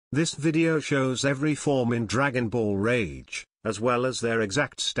This video shows every form in Dragon Ball Rage, as well as their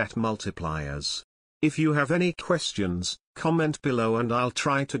exact stat multipliers. If you have any questions, comment below and I'll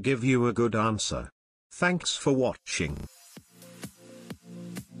try to give you a good answer. Thanks for watching.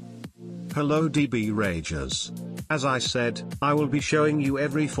 Hello DB Ragers. As I said, I will be showing you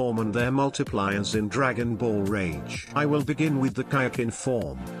every form and their multipliers in Dragon Ball Rage. I will begin with the Kaioken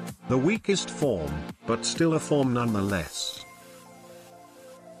form. The weakest form, but still a form nonetheless.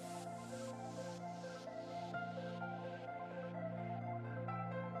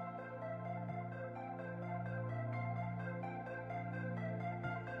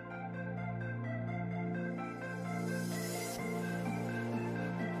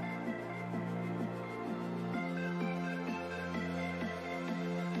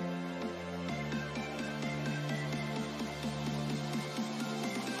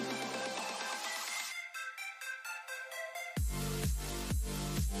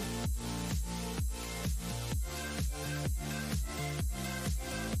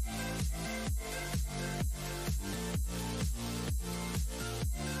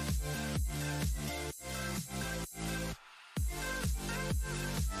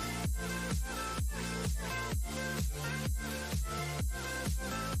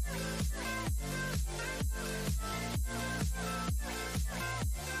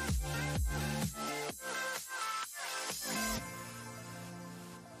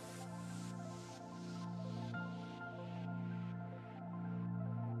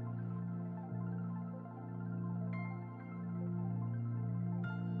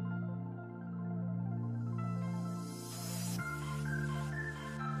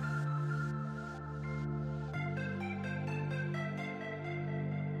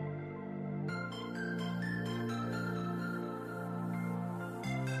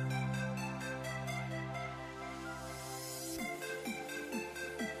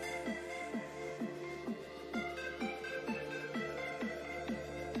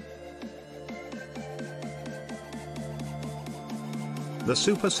 The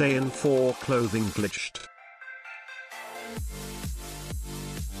Super Saiyan 4 clothing glitched.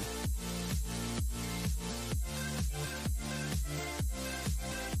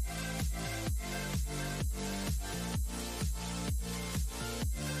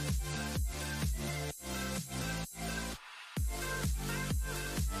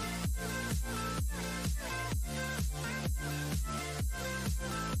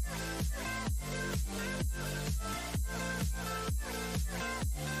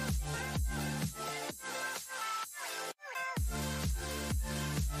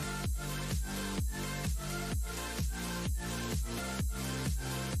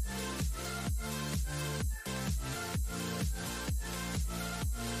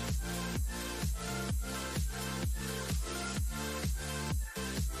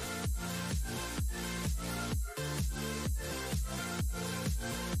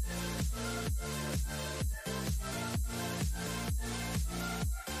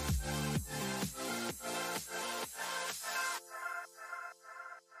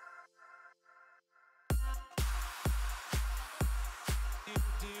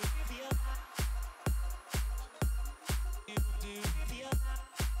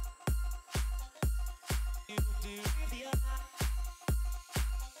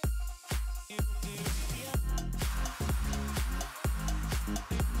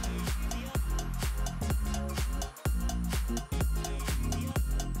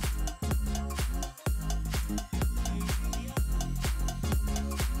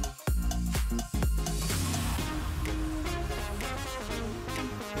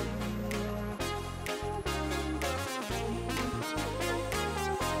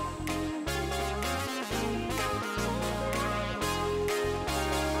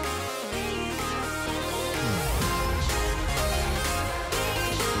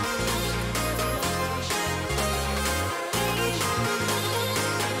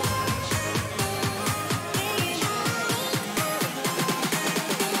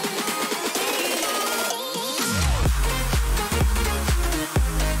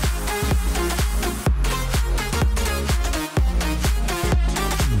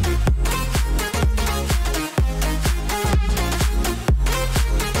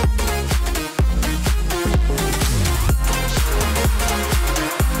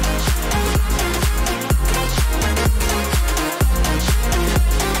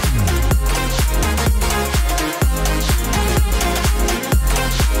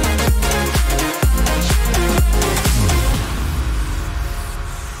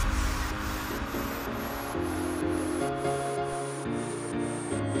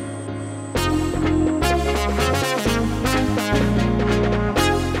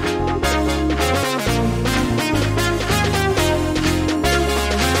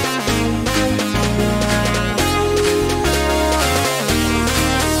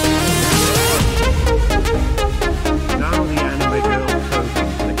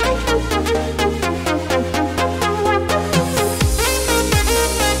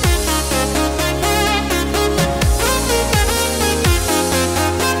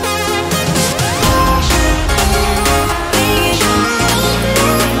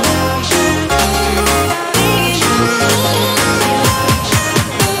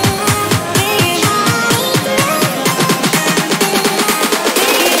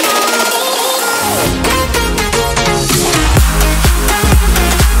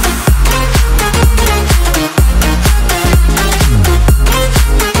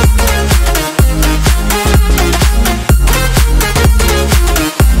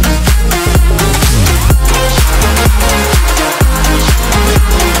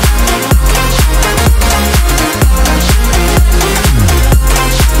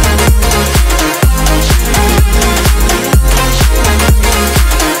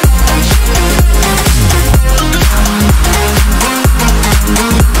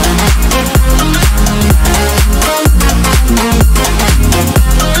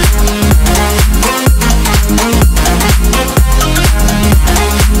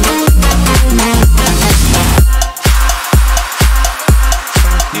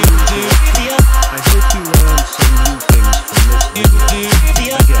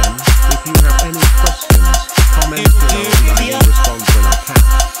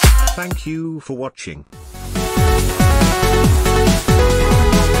 Thank you for watching.